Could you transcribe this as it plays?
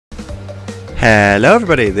Hello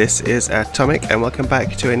everybody, this is Atomic and welcome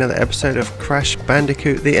back to another episode of Crash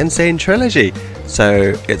Bandicoot the N.Sane Trilogy.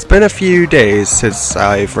 So it's been a few days since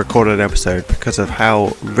I've recorded an episode because of how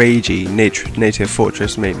ragey Native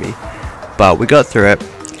Fortress made me. But we got through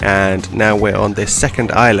it and now we're on this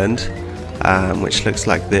second island, which looks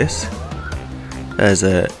like this. There's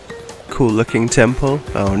a cool looking temple.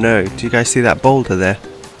 Oh no, do you guys see that boulder there?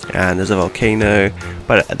 And there's a volcano,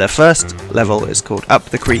 but the first level is called Up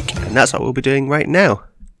the Creek, and that's what we'll be doing right now.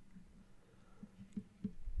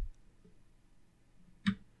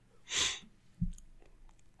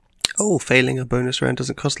 Oh, failing a bonus round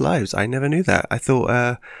doesn't cost lives. I never knew that. I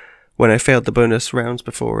thought when I failed the bonus rounds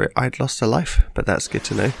before I'd lost a life, but that's good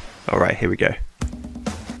to know. Alright, here we go.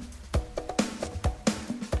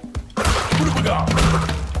 What have we got?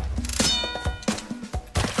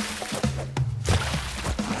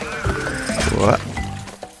 What?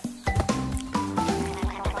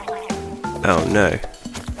 Oh no.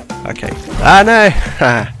 Okay. Ah no!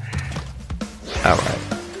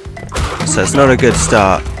 Alright. So it's not a good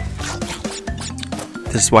start.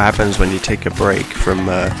 This is what happens when you take a break from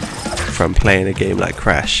playing a game like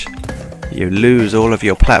Crash. You lose all of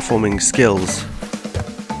your platforming skills.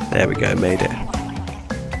 There we go, made it.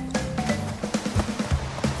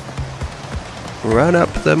 Run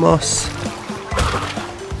up the moss.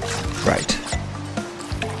 Right.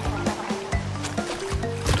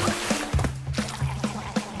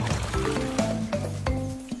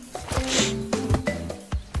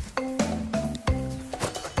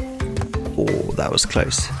 Oh, that was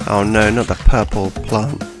close. Oh no, not the purple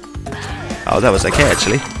plant. Oh, that was okay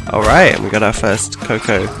actually. Alright, and we got our first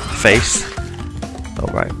Coco face.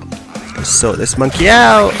 Alright. Let's sort this monkey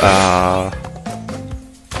out.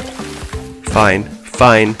 Fine,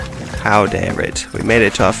 fine. How dare it. We made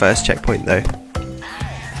it to our first checkpoint though.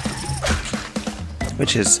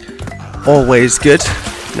 Which is always good.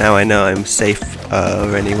 Now I know I'm safe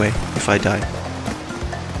anyway if I die.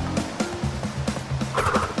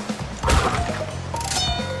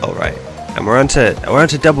 Alright. And we're on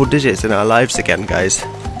to double digits in our lives again, guys.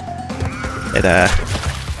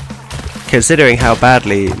 Considering how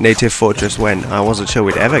badly Native Fortress went, I wasn't sure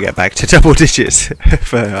we'd ever get back to double digits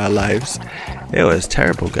for our lives. It was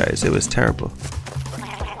terrible, guys. It was terrible.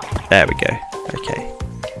 There we go. Okay.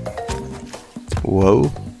 Whoa.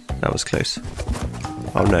 That was close.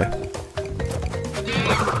 Oh no.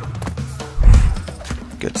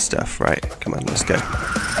 Good stuff. Right. Come on, let's go.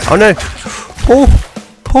 Oh no! Oh!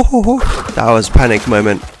 Oh! That was a panic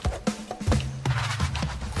moment.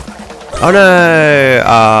 Oh no!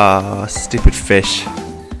 Ah, stupid fish.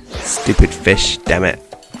 Stupid fish, damn it.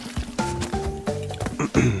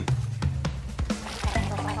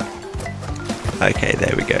 Okay,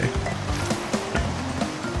 there we go.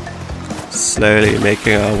 Slowly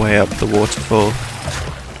making our way up the waterfall.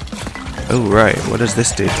 Oh right, what does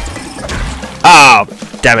this do? Ah,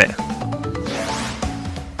 damn it!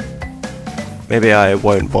 Maybe I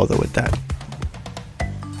won't bother with that.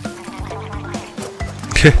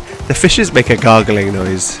 The fishes make a gargling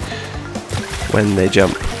noise when they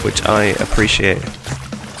jump, which I appreciate.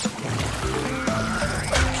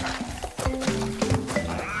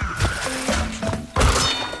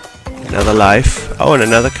 Another life. Oh, and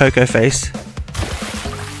another Coco face.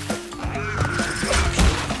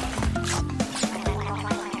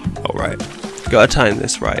 Alright. Gotta time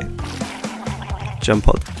this right. Jump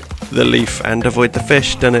on the leaf and avoid the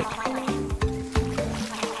fish, done it.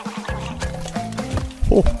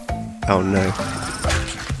 Oh. Oh no.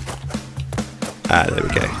 Ah, there we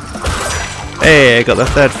go. Hey, I got the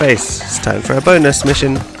third face. It's time for a bonus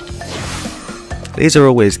mission. These are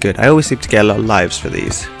always good. I always seem to get a lot of lives for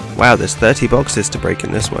these. Wow, there's 30 boxes to break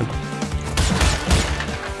in this one.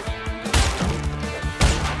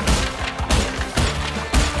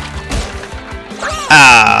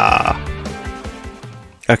 Ah!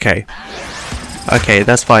 Okay. Okay,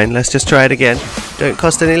 that's fine. Let's just try it again. Don't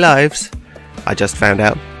cost any lives. I just found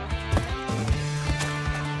out.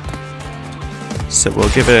 So we'll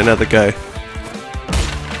give it another go.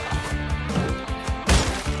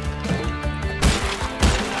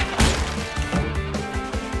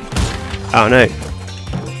 Oh no.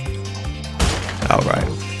 Alright.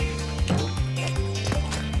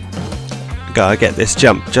 Gotta get this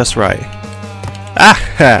jump just right.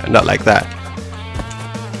 Ah! Not like that.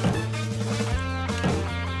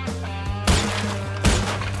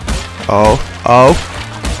 Oh. Oh.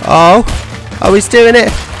 Oh. Oh, he's doing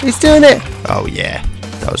it. He's doing it. Oh yeah.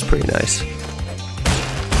 That was pretty nice.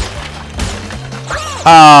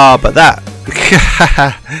 Ah, but that.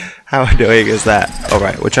 How annoying is that?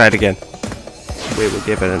 Alright, we'll try it again. We will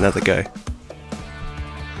give it another go.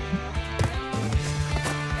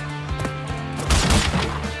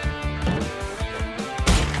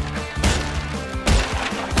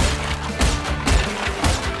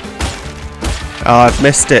 Oh, I've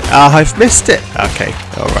missed it. Oh, I've missed it. Okay,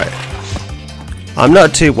 alright. I'm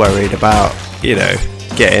not too worried about, you know,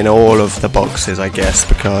 getting all of the boxes, I guess,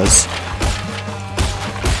 because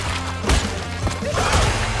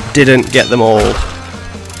didn't get them all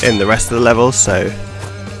in the rest of the levels, so,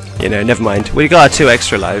 you know, never mind. We got our 2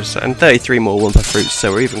 extra lives and 33 more Wumpa Fruits,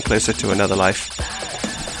 so we're even closer to another life.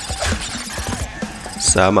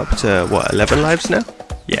 So I'm up to, what, 11 lives now?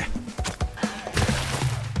 Yeah.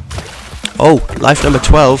 Oh, life number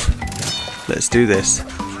 12. Let's do this.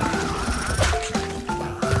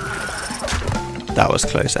 That was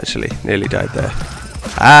close, actually. Nearly died there.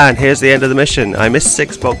 And here's the end of the mission. I missed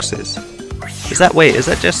 6 boxes. Is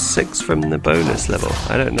that just 6 from the bonus level?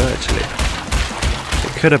 I don't know, actually.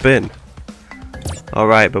 It could have been.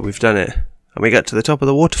 Alright, but we've done it. And we got to the top of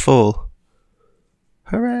the waterfall.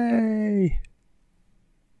 Hooray!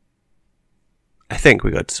 I think we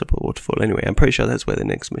got to the top of the waterfall anyway. I'm pretty sure that's where the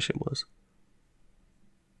next mission was.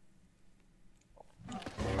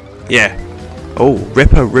 Yeah. Oh,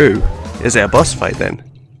 Ripper Roo. Is it a boss fight then?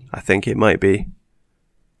 I think it might be.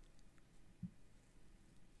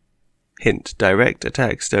 Hint, direct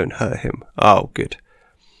attacks don't hurt him. Oh, good.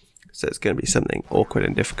 So it's going to be something awkward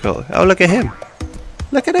and difficult. Oh, look at him.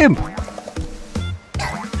 Look at him.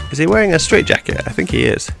 Is he wearing a straitjacket? I think he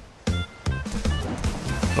is.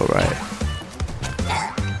 Alright.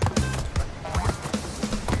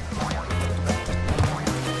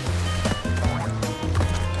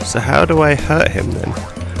 So how do I hurt him then?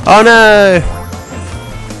 Oh no!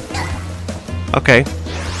 Okay.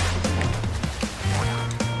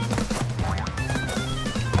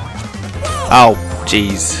 Oh,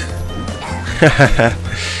 jeez.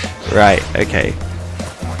 Right, okay.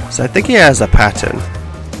 So I think he has a pattern.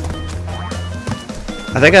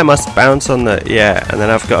 I think I must bounce on the... yeah, and then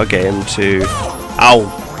I've got to get him to... ow!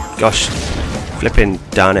 Gosh. Flipping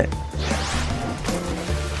darn it.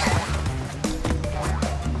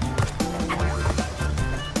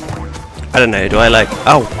 I don't know, do I like...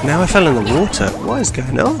 oh, now I fell in the water. What is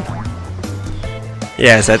going on?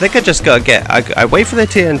 Yeah, so I think I just gotta get... I wait for the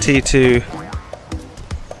TNT to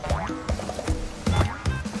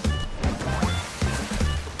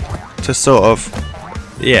sort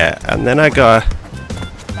of... yeah, and then I gotta...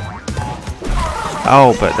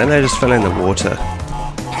 oh, but then I just fell in the water.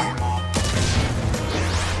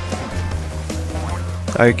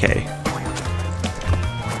 Okay.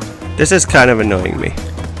 This is kind of annoying me.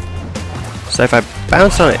 So if I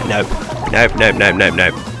bounce on it... nope. Nope, nope, nope, nope,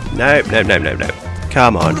 nope. Nope, nope, nope, nope, nope.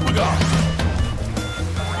 Come on.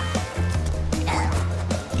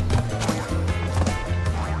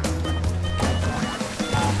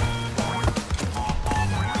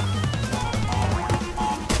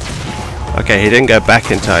 Okay, he didn't go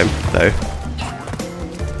back in time, though.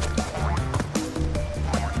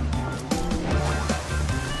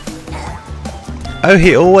 Oh,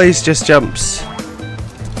 he always just jumps.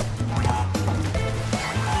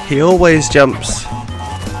 He always jumps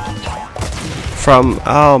from...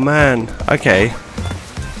 oh man, okay.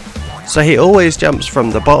 So he always jumps from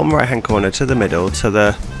the bottom right hand corner to the middle to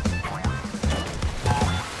the...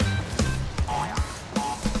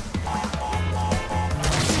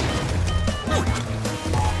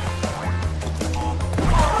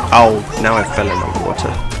 oh, now I fell in the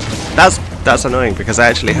water. That's annoying because I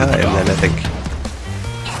actually hurt him then, I think.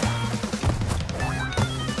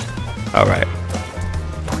 Alright.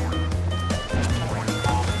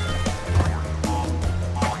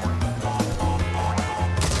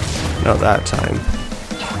 Not that time.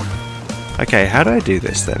 Okay, how do I do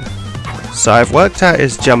this then? So I've worked out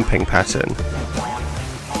his jumping pattern.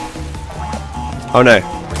 Oh no.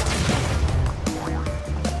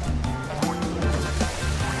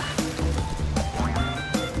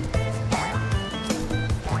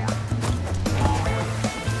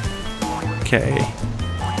 Okay.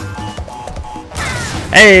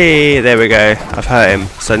 Hey, there we go. I've hurt him.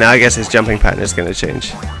 So now I guess his jumping pattern is going to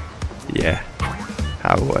change. Yeah.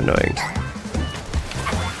 How annoying.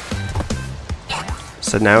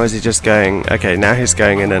 So now is he just going... okay, now he's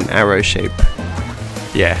going in an arrow shape.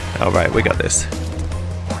 Yeah, alright, we got this.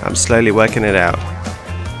 I'm slowly working it out.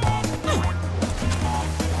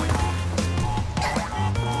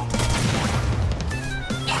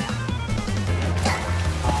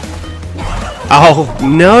 Oh,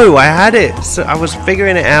 no, I had it! So I was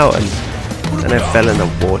figuring it out and then I fell in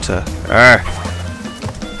the water. Urgh.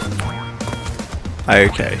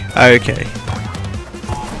 Okay, okay.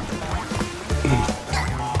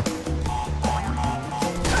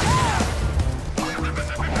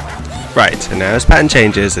 Right, and now his pattern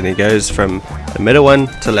changes and he goes from the middle one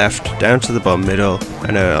to left, down to the bottom middle,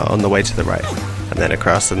 and on the way to the right. And then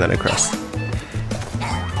across and then across.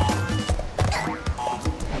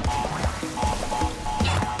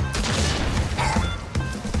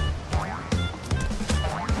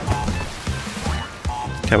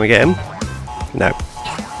 Can we get him? No.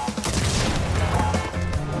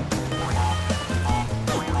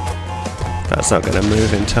 That's not going to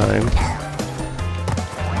move in time.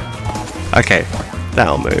 Okay,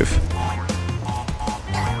 that'll move.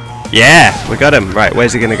 Yeah, we got him. Right,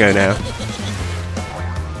 where's he going to go now?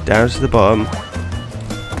 Down to the bottom.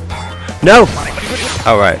 No!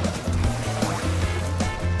 Alright.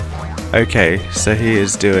 Okay, so he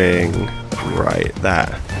is doing right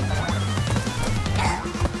that.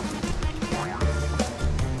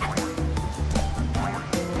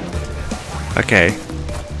 Okay.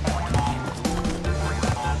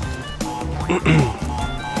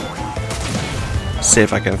 See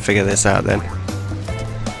if I can figure this out then.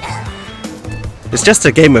 It's just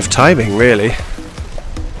a game of timing, really.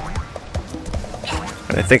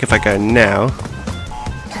 And I think if I go now...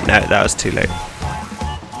 No, that was too late.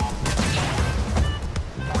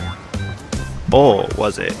 Or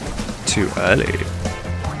was it too early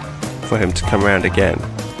for him to come around again?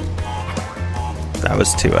 That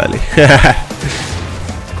was too early.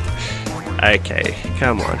 Okay,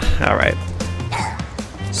 come on. Alright.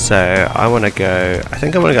 So, I want to go... I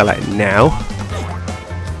think I want to go like now.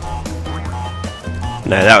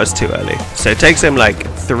 No, that was too early. So it takes him like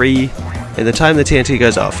 3... In the time the TNT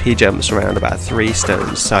goes off, he jumps around about 3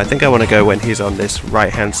 stones. So I think I want to go when he's on this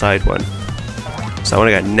right-hand side one. So I want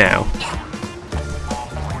to go now.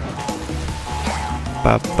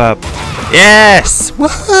 Bup, bup. Yes!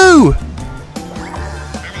 Woohoo!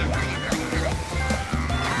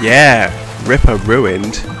 Yeah, Ripper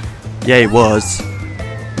ruined. Yeah, he was.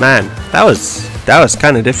 Man, that was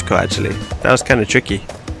kind of difficult actually. That was kind of tricky.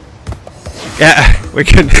 Yeah, we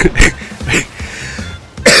can.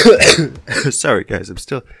 Sorry guys, I'm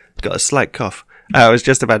still got a slight cough. I was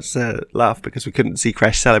just about to laugh because we couldn't see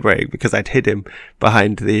Crash celebrating because I'd hid him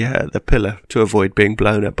behind the pillar to avoid being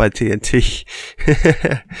blown up by TNT.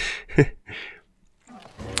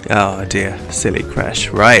 Oh dear, silly Crash.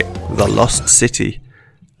 Right, the Lost City.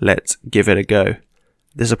 Let's give it a go.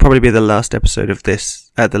 This will probably be the last episode of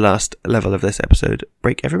this, the last level of this episode.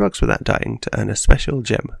 Break every box without dying to earn a special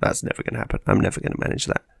gem. That's never going to happen. I'm never going to manage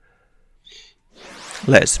that.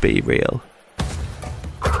 Let's be real.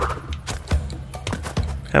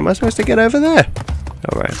 How am I supposed to get over there?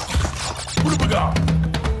 Alright.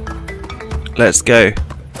 Let's go.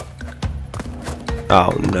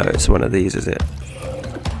 Oh no, it's one of these, is it?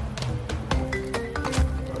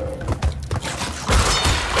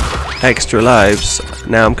 Extra lives.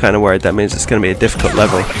 Now I'm kind of worried that means it's going to be a difficult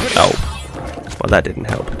level. Oh. Well, that didn't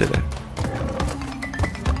help, did it?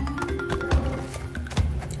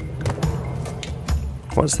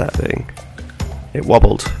 What's that thing? It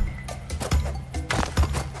wobbled.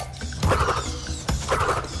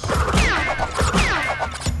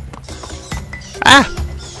 Ah!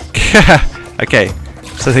 Okay,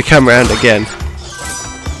 so they come around again.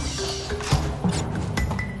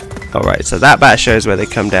 Alright, so that bat shows where they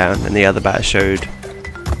come down, and the other bat showed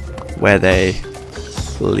where they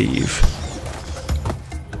leave.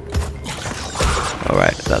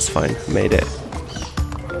 Alright, that's fine. Made it.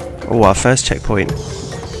 Oh, our first checkpoint.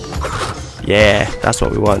 Yeah, that's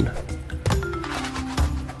what we want.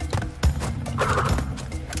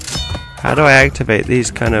 How do I activate these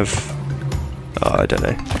kind of... Oh, I don't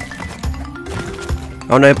know.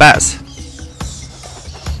 Oh no, bats!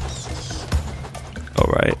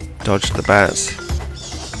 Alright, dodge the bats.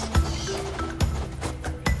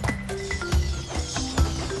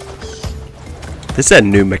 This is a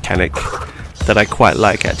new mechanic that I quite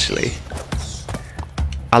like, actually.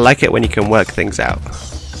 I like it when you can work things out.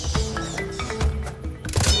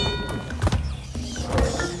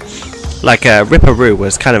 Like Ripper Roo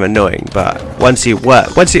was kind of annoying, but once you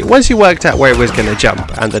worked out where it was going to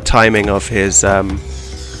jump and the timing of his and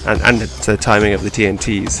the timing of the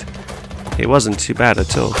TNTs, it wasn't too bad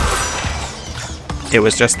at all. It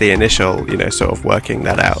was just the initial, you know, sort of working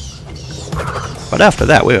that out. But after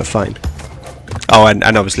that, we were fine. Oh, and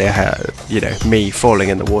obviously, I had, you know, me falling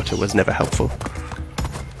in the water was never helpful.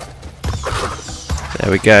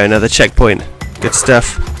 There we go, another checkpoint. Good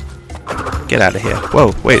stuff. Get out of here.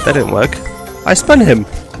 Whoa, wait, that didn't work. I spun him.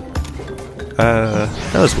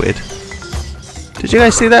 That was weird. Did you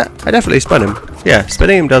guys see that? I definitely spun him. Yeah,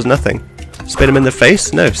 spinning him does nothing. Spin him in the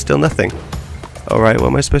face? No, still nothing. Alright, what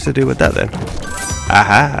am I supposed to do with that then?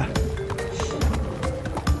 Aha!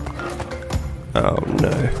 Oh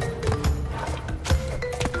no.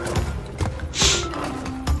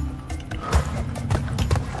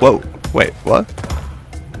 Whoa, wait, what?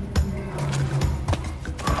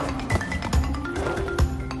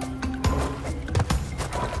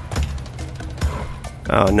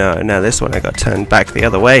 Oh no, now this one I got turned back the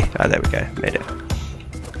other way. Oh, there we go, made it.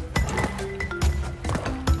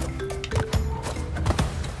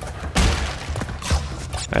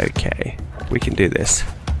 Okay, we can do this.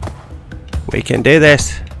 We can do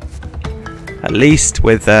this. At least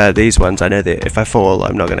with these ones, I know that if I fall,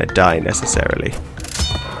 I'm not going to die necessarily.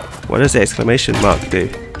 What does the exclamation mark do?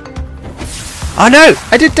 Oh no!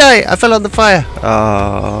 I did die! I fell on the fire!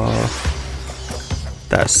 Oh,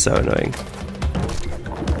 that's so annoying.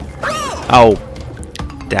 Oh,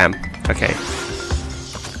 damn. Okay.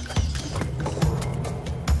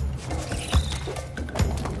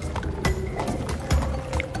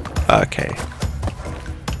 Okay.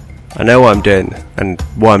 I know what I'm doing, and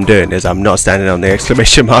what I'm doing is I'm not standing on the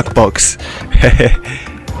exclamation mark box.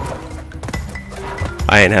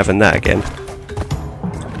 I ain't having that again.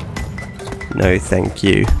 No, thank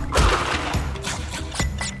you.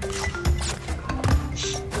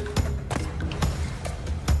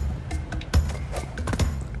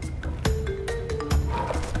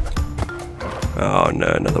 Oh no,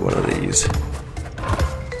 another one of these.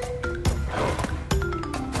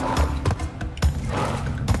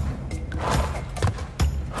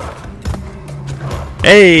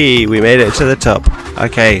 Hey, we made it to the top.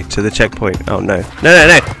 Okay, to the checkpoint. Oh no. No, no,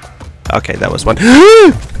 no! Okay, that was one.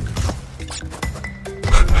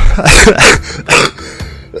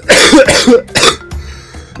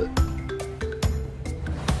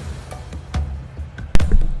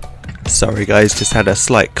 Sorry guys, just had a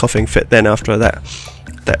slight coughing fit then after that.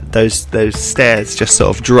 Those stairs just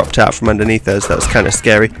sort of dropped out from underneath us. That was kind of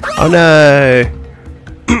scary. Oh no!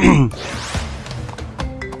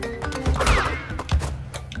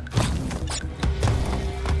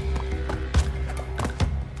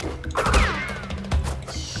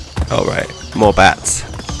 Alright, more bats.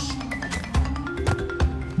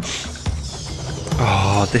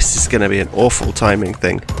 Oh, this is going to be an awful timing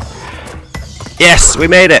thing. Yes, we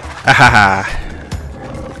made it! Ahaha!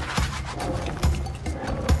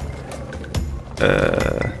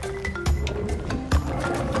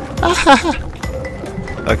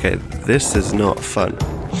 Okay, this is not fun.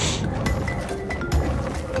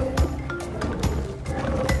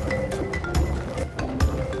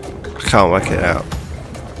 I can't work it out.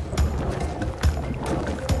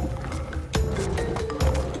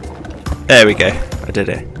 There we go. I did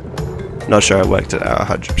it. Not sure I worked it out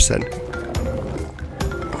 100%.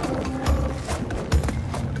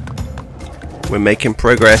 We're making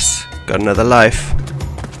progress. Got another life.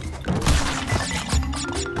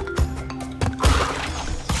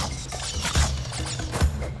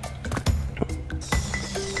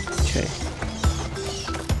 Okay.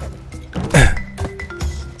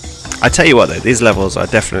 I tell you what though, these levels are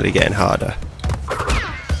definitely getting harder.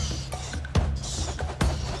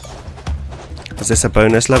 Is this a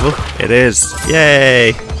bonus level? It is!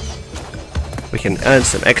 Yay! We can earn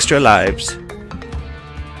some extra lives.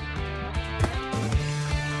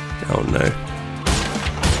 Oh no.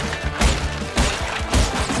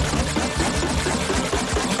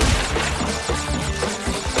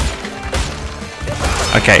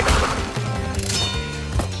 Okay.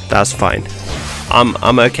 That's fine.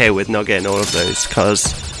 I'm okay with not getting all of those,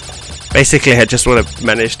 because basically I just want to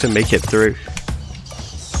manage to make it through.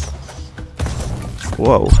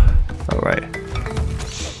 Whoa. Alright.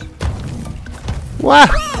 Wow!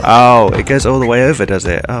 Oh, it goes all the way over, does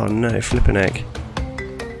it? Oh no, flippin' egg.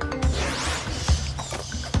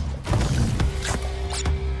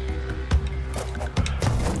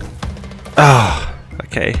 Oh,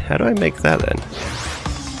 okay. How do I make that then?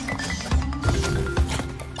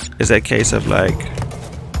 Is it a case of like...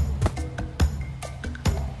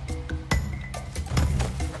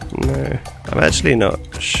 No, I'm actually not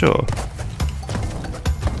sure.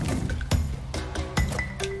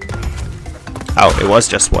 Oh, it was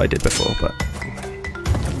just what I did before, but...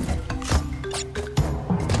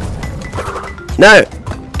 No!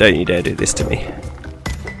 Don't you dare do this to me.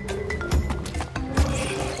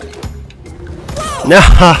 No!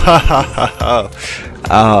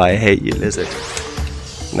 Oh, I hate you, lizard.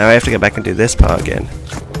 Now I have to go back and do this part again.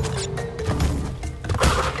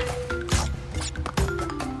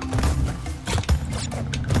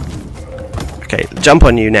 Okay, jump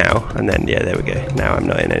on you now, and then, yeah, there we go. Now I'm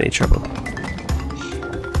not in any trouble.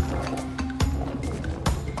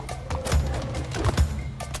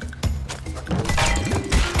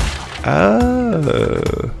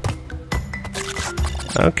 Oh.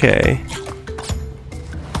 Okay.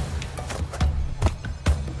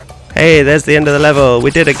 Hey, there's the end of the level. We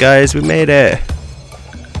did it, guys. We made it.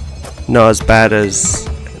 Not as bad as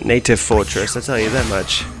Native Fortress, I'll tell you that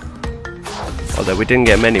much. Although we didn't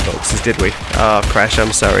get many boxes, did we? Oh, Crash,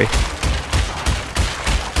 I'm sorry.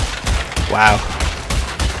 Wow.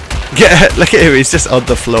 Yeah, look at him. He's just on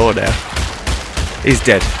the floor now. He's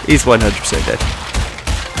dead. He's 100% dead.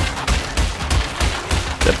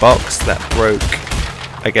 the box that broke,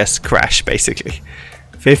 I guess, Crash, basically.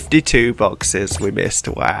 52 boxes we missed.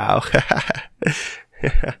 Wow.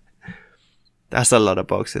 That's a lot of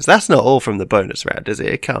boxes. That's not all from the bonus round, is it?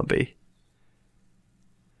 It can't be.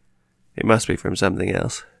 It must be from something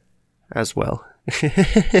else as well.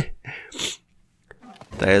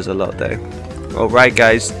 There's a lot though. Alright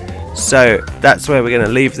guys, so that's where we're going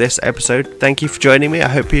to leave this episode. Thank you for joining me. I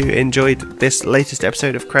hope you enjoyed this latest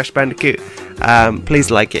episode of Crash Bandicoot.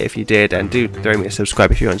 Please like it if you did, and do throw me a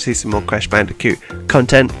subscribe if you want to see some more Crash Bandicoot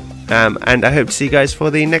content. And I hope to see you guys for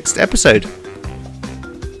the next episode.